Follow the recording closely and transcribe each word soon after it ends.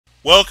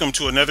Welcome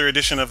to another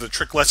edition of the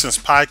Trick Lessons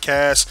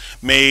Podcast,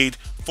 made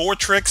for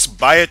tricks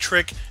by a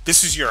trick.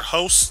 This is your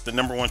host, the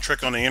number one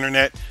trick on the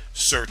internet,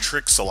 Sir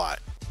Tricks-a-Lot.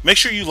 Make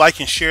sure you like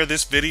and share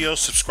this video,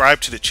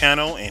 subscribe to the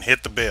channel, and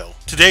hit the bell.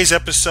 Today's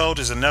episode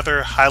is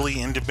another highly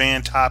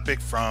in-demand topic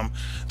from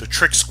the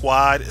Trick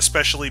Squad,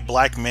 especially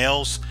black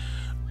males.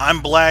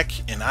 I'm black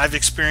and I've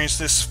experienced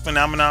this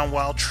phenomenon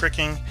while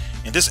tricking.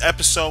 In this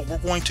episode, we're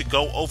going to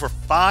go over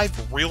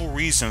 5 real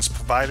reasons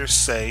providers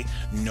say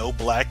no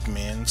black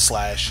men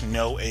 /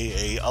 no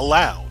AA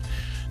allowed.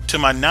 To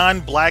my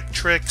non-black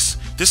tricks,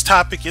 this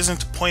topic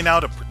isn't to point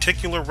out a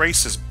particular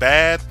race as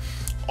bad.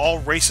 All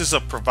races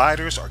of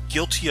providers are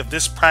guilty of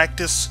this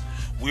practice.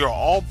 We are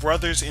all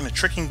brothers in the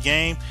tricking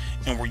game,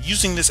 and we're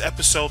using this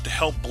episode to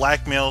help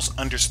black males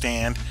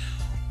understand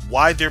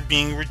why they're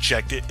being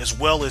rejected, as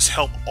well as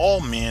help all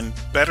men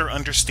better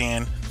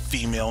understand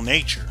female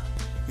nature.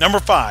 Number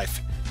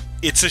 5,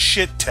 it's a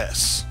shit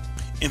test.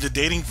 In the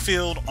dating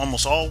field,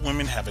 almost all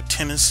women have a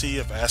tendency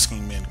of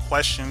asking men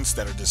questions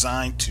that are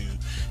designed to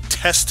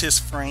test his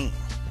frame.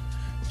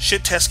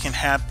 Shit tests can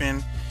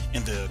happen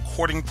in the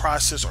courting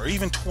process or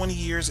even 20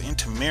 years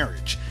into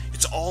marriage.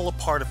 It's all a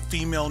part of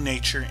female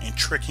nature, and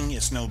tricking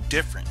is no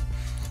different.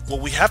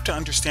 What we have to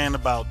understand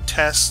about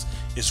tests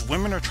is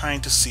women are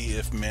trying to see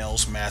if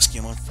male's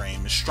masculine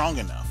frame is strong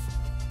enough.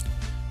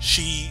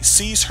 She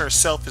sees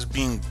herself as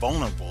being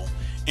vulnerable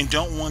and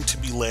don't want to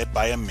be led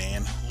by a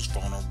man who's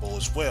vulnerable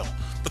as well.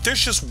 But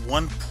there's just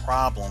one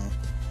problem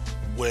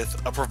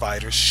with a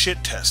provider's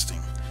shit testing.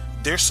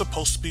 They're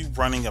supposed to be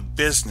running a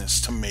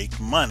business to make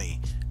money,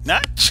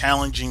 not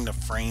challenging the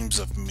frames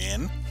of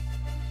men.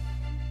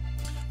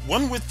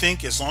 One would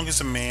think as long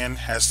as a man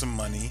has the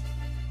money,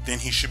 then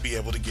he should be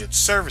able to get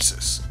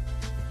services.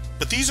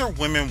 But these are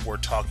women we're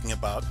talking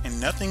about,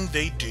 and nothing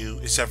they do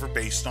is ever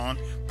based on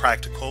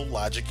practical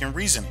logic and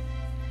reasoning.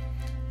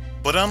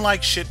 But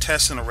unlike shit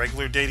tests in a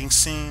regular dating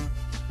scene,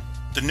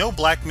 the no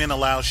black men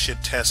allowed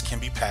shit test can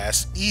be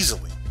passed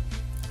easily.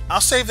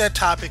 I'll save that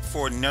topic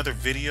for another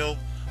video,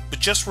 but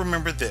just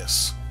remember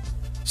this.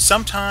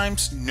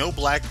 Sometimes no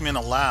black men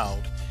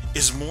allowed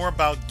is more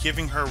about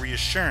giving her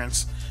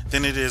reassurance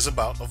than it is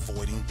about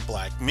avoiding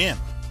black men.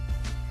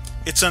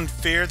 It's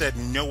unfair that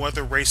no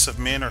other race of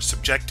men are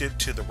subjected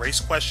to the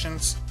race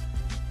questions,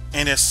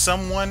 and as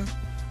someone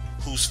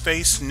who's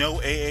faced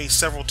no AA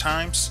several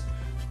times,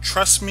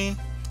 trust me,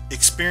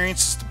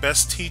 experience is the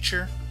best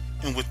teacher,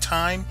 and with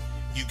time,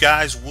 you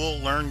guys will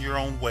learn your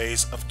own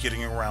ways of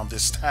getting around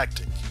this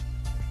tactic.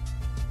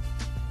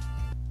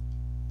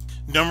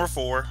 Number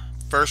 4,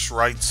 first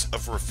rights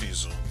of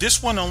refusal.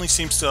 This one only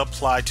seems to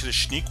apply to the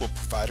Shaniqua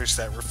providers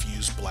that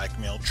refuse black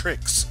male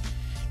tricks.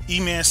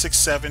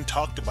 E-Man67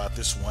 talked about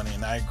this one,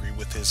 and I agree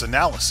with his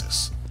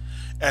analysis.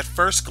 At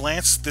first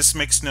glance, this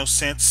makes no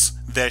sense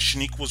that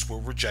Shaniquas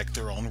will reject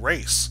their own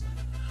race.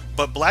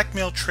 But black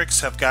male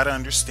tricks have got to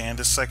understand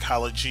the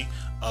psychology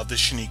of the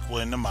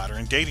Shaniqua in the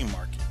modern dating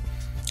market.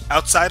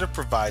 Outside of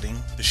providing,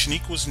 the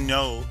Shaniquas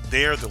know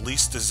they are the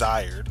least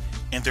desired,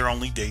 and their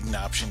only dating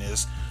option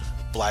is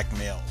black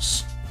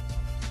males.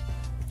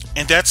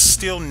 And that's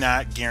still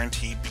not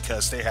guaranteed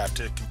because they have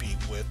to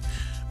compete with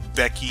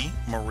Becky,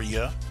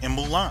 Maria, and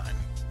Mulan.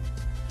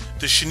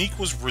 The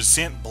Shaniquas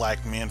resent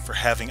black men for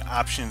having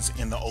options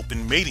in the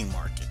open mating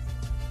market,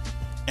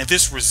 and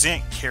this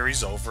resent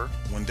carries over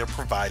when they're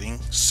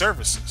providing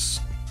services.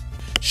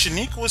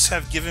 Shaniquas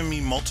have given me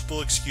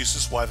multiple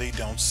excuses why they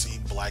don't see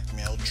black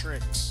male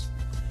tricks,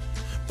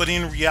 but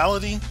in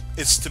reality,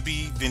 it's to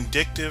be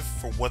vindictive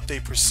for what they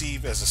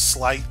perceive as a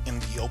slight in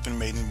the open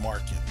mating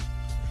market.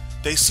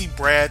 They see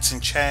Brads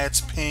and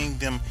Chads paying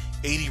them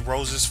 80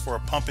 roses for a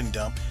pump and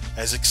dump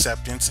as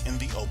acceptance in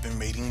the open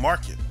mating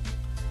market.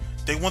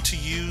 They want to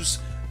use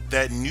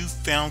that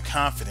newfound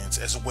confidence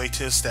as a way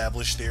to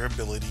establish their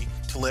ability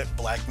to let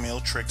black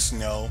male tricks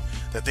know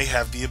that they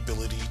have the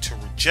ability to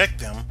reject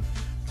them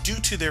due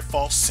to their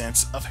false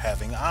sense of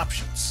having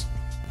options.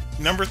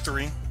 Number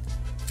 3,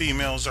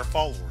 females are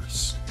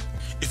followers.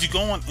 If you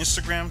go on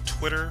Instagram,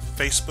 Twitter,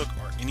 Facebook,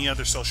 or any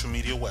other social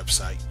media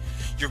website,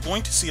 you're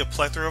going to see a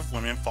plethora of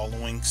women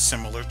following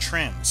similar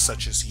trends,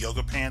 such as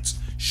yoga pants,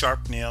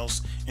 sharp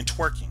nails, and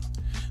twerking.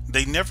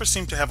 They never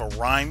seem to have a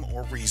rhyme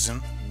or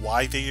reason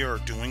why they are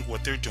doing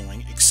what they're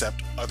doing,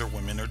 except other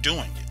women are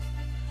doing it.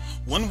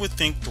 One would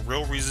think the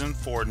real reason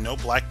for no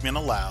black men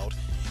allowed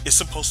is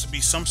supposed to be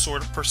some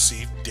sort of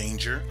perceived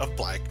danger of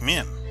black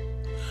men.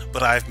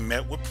 But I've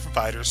met with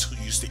providers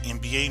who use the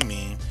NBA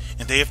meme,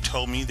 and they have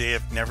told me they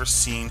have never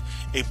seen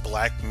a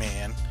black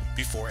man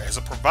before as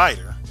a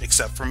provider,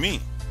 except for me.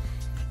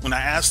 When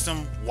I asked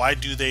them why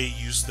do they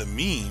use the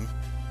meme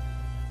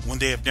when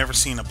they have never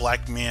seen a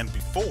black man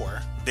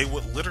before, they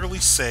would literally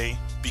say,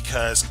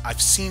 because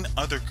I've seen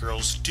other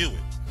girls do it.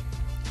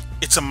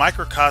 It's a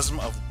microcosm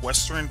of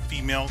Western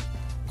female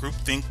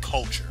groupthink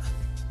culture.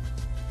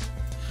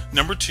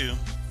 Number 2,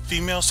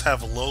 females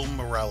have low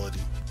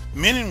morality.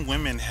 Men and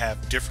women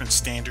have different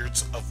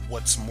standards of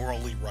what's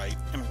morally right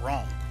and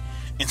wrong,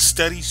 and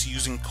studies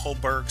using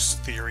Kohlberg's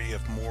theory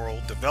of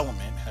moral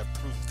development have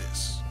proved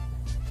this.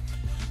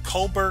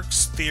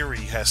 Kohlberg's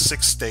theory has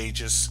 6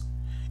 stages,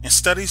 and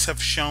studies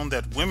have shown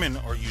that women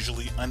are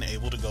usually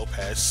unable to go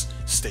past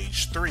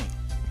stage 3.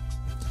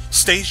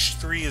 Stage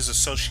 3 is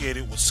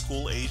associated with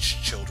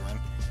school-aged children,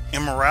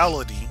 and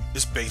morality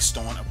is based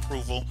on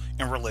approval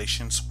in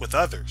relations with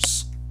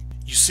others.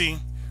 You see,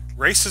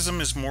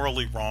 racism is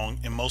morally wrong,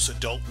 and most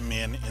adult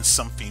men and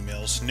some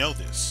females know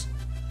this.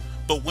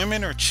 But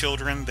women are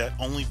children that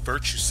only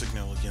virtue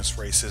signal against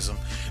racism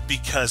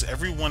because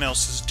everyone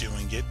else is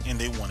doing it and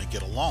they want to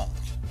get along.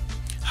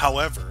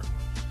 However,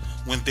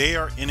 when they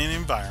are in an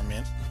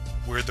environment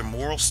where the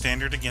moral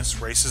standard against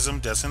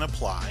racism doesn't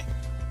apply,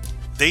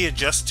 they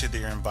adjust to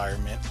their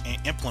environment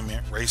and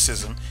implement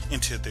racism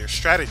into their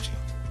strategy.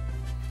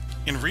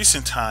 In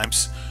recent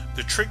times,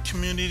 the Trick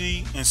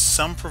community and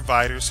some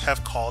providers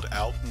have called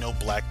out No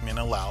Black Men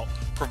Allowed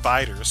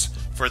providers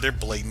for their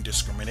blatant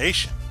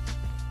discrimination.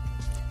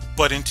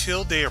 But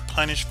until they are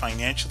punished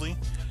financially,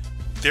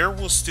 there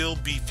will still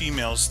be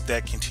females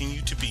that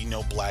continue to be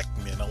no black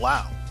men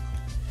allowed.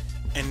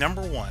 And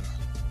number 1,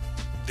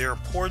 they're a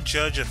poor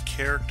judge of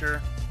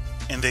character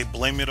and they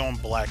blame it on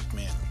black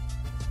men.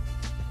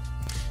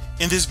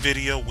 In this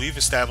video, we've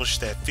established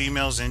that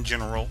females in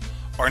general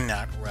are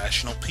not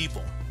rational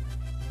people.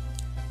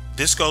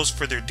 This goes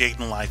for their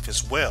dating life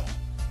as well.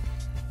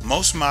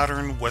 Most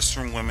modern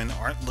Western women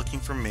aren't looking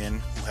for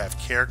men who have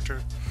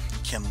character,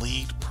 can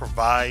lead,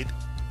 provide,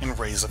 and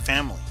raise a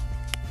family.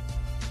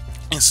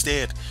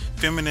 Instead,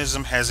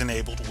 feminism has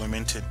enabled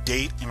women to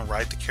date and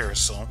ride the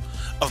carousel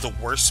of the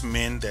worst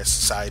men that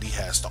society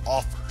has to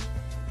offer.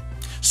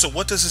 So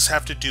what does this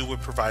have to do with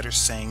providers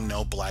saying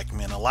no black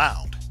men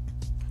allowed?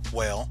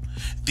 Well,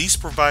 these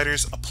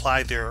providers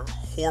apply their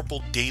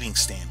horrible dating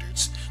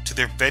standards to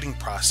their vetting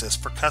process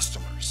for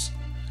customers.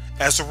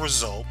 As a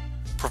result,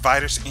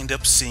 providers end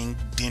up seeing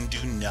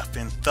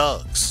do-nothing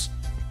thugs.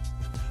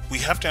 We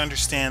have to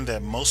understand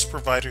that most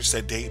providers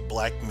that date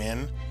black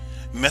men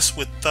mess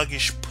with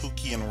thuggish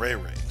Pookie and Ray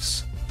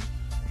Rays.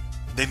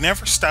 They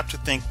never stop to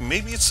think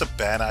maybe it's a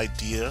bad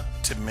idea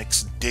to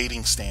mix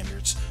dating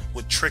standards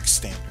with trick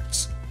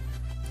standards.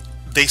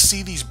 They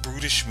see these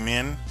brutish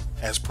men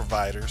as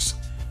providers,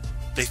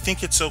 they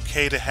think it's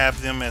okay to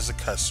have them as a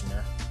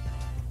customer,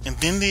 and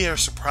then they are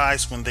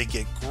surprised when they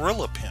get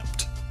gorilla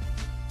pimped.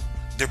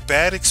 Their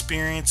bad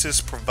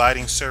experiences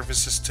providing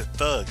services to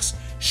thugs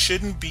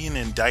shouldn't be an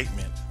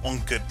indictment on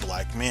good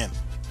black men,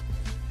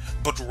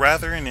 but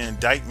rather an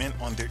indictment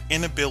on their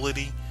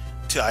inability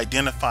to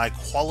identify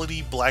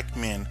quality black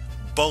men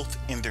both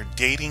in their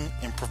dating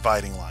and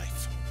providing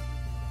life.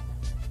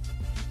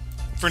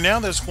 For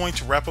now, that's going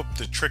to wrap up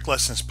the Trick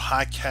Lessons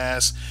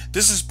podcast.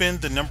 This has been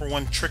the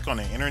 #1 trick on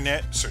the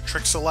internet, Sir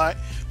Tricks-a-Lot.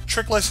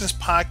 Trick Lessons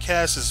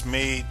podcast is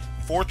made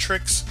for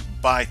tricks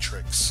by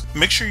tricks.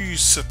 Make sure you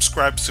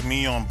subscribe to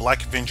me on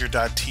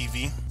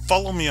blackavenger.tv,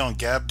 follow me on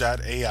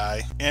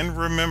gab.ai, and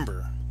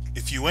remember,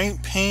 if you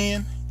ain't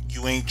paying,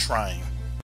 you ain't trying.